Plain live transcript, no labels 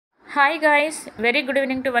Hi guys, very good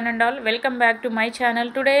evening to one and all. Welcome back to my channel.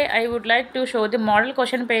 Today I would like to show the model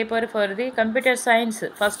question paper for the computer science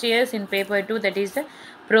first years in paper 2, that is the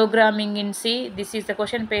programming in C. This is the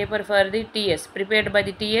question paper for the TS prepared by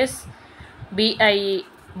the TS BIE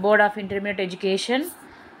Board of Intermediate Education.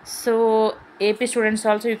 So AP students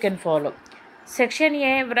also you can follow. Section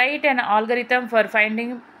A, write an algorithm for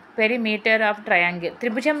finding perimeter of triangle.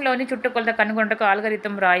 త్రిభుజంలోని చుట్టుకొలత కనుగొనుటకు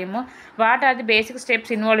algorithm రాయము. What are the basic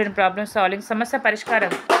steps involve in problem solving. సమస్య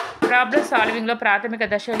పరిష్కారం problem సాల్వింగ్లో ప్రాథమిక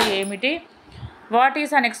దశలు ఏమిటి? What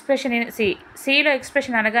is an expression in C. సిలో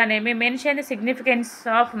expression అనగానేమి. Mention the significance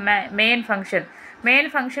of main function.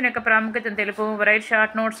 Main function యొక్క ప్రాముఖ్యతను తెలుపు. Right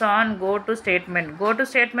short notes on go to statement. Go to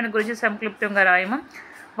statement గురించి సంక్లుప్తంగా రాయము.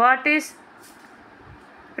 What is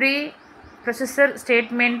pre processor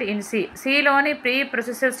statement in C. సిలోని pre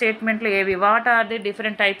processor స్టేట్మెంట్లు ఏవి? What are the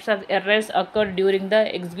different types of errors occurred during the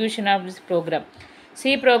execution of this programme.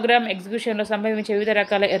 C program ఎగ్జిక్యూషన్లో సంభవించే వివిధ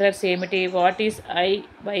రకాల errors ఏమిటి? What is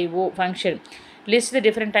IO function. List the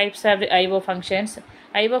different types of the IO functions.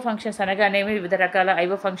 IO functions అనగానేమి వివిధ రకాల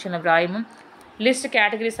IO ఫంక్షన్లు వ్రాయము. List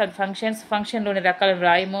categories of functions. ఫంక్షన్లోని రకాలను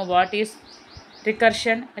వ్రాయము. What is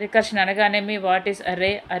recursion. Recursion అనగానేమి. వాట్ ఈస్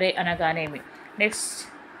అరే. అరే అనగానేమి. నెక్స్ట్,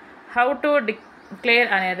 హౌ టు డిక్లేర్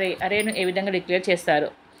అన్ అరే. అరేను ఏ విధంగా డిక్లేర్ చేస్తారు?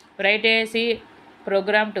 Right A C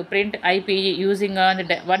program to print IPE using on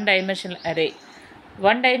the one dimensional అరే.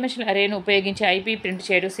 వన్ డైమెన్షనల్ అరేను ఉపయోగించి ఐపీ ప్రింట్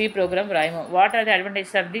చేయడం C program రాయము. What are the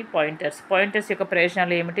advantages of the pointers. Pointers యొక్క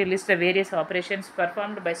ప్రయోజనాలు ఏమిటి? List the various operations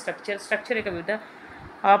performed by structure. Structure యొక్క వివిధ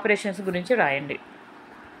operations గురించి రాయండి.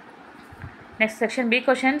 Next section B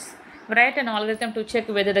questions. Right and algorithm to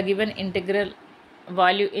check whether the given integral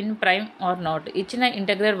value in prime are not. ఇచ్చిన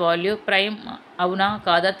integral value prime అవునా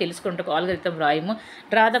కాదా తెలుసుకుంటూ algorithm రాయము.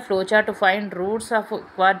 Draw the flow chart to find roots of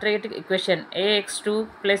quadratic equation ax2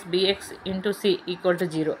 + bx × c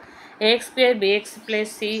 = 0. ax² bx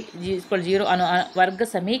 + c = 0 అను వర్గ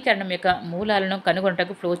సమీకరణం యొక్క మూలాలను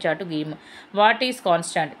కనుగొనటకు flow chart గీయము. What is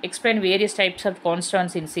constant. Explain various types of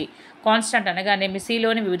constants in C. Constant అనగానేమి.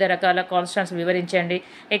 సిలోని వివిధ రకాల కాన్స్టాంట్స్ వివరించండి.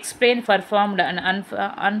 Explain performed and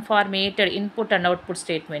unformatted input and output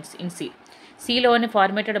statements in C. సిలోని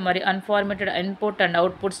formatted మరియు unformatted input and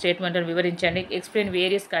output స్టేట్మెంట్లను వివరించండి. Explain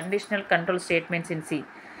various conditional control statements in C.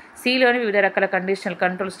 సిలోని వివిధ రకాల conditional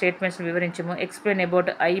control స్టేట్మెంట్స్ని వివరించము. Explain about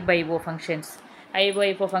ఐ/ఓ functions.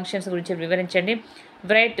 ఐ/ఓ functions గురించి వివరించండి.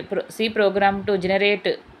 Right C program to generate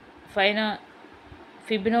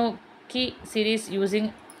Fibonacci series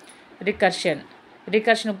using recursion.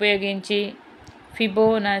 Recursion ఉపయోగించి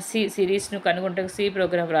Fibonacci సిరీస్ను కనుగొంటకు C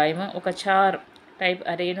program రాయము. ఒక చార్ టైప్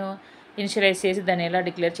అరేను ఇనిషియలైజ్ చేసి దాన్ని ఎలా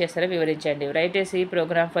డిక్లేర్ చేస్తారో వివరించండి. Right A C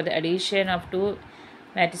program for the addition of 2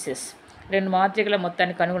 matrices. 2 మాత్రికల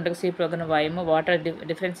మొత్తాన్ని కనుగొంటకు C program రాయము. What are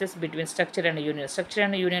differences between structure and union. Structure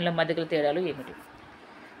and యూనియన్ల మధ్య తేడాలు ఏమిటి?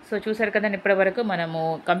 సో చూసారు కదండి, ఇప్పటివరకు మనము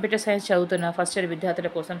కంప్యూటర్ సైన్స్ చదువుతున్న ఫస్ట్ ఇయర్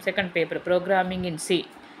విద్యార్థుల కోసం second paper programming in C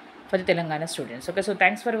for the Telangana students. Okay, so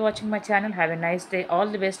thanks for watching my channel. Have a nice day. All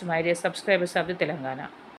the best, my dear subscribers of the Telangana.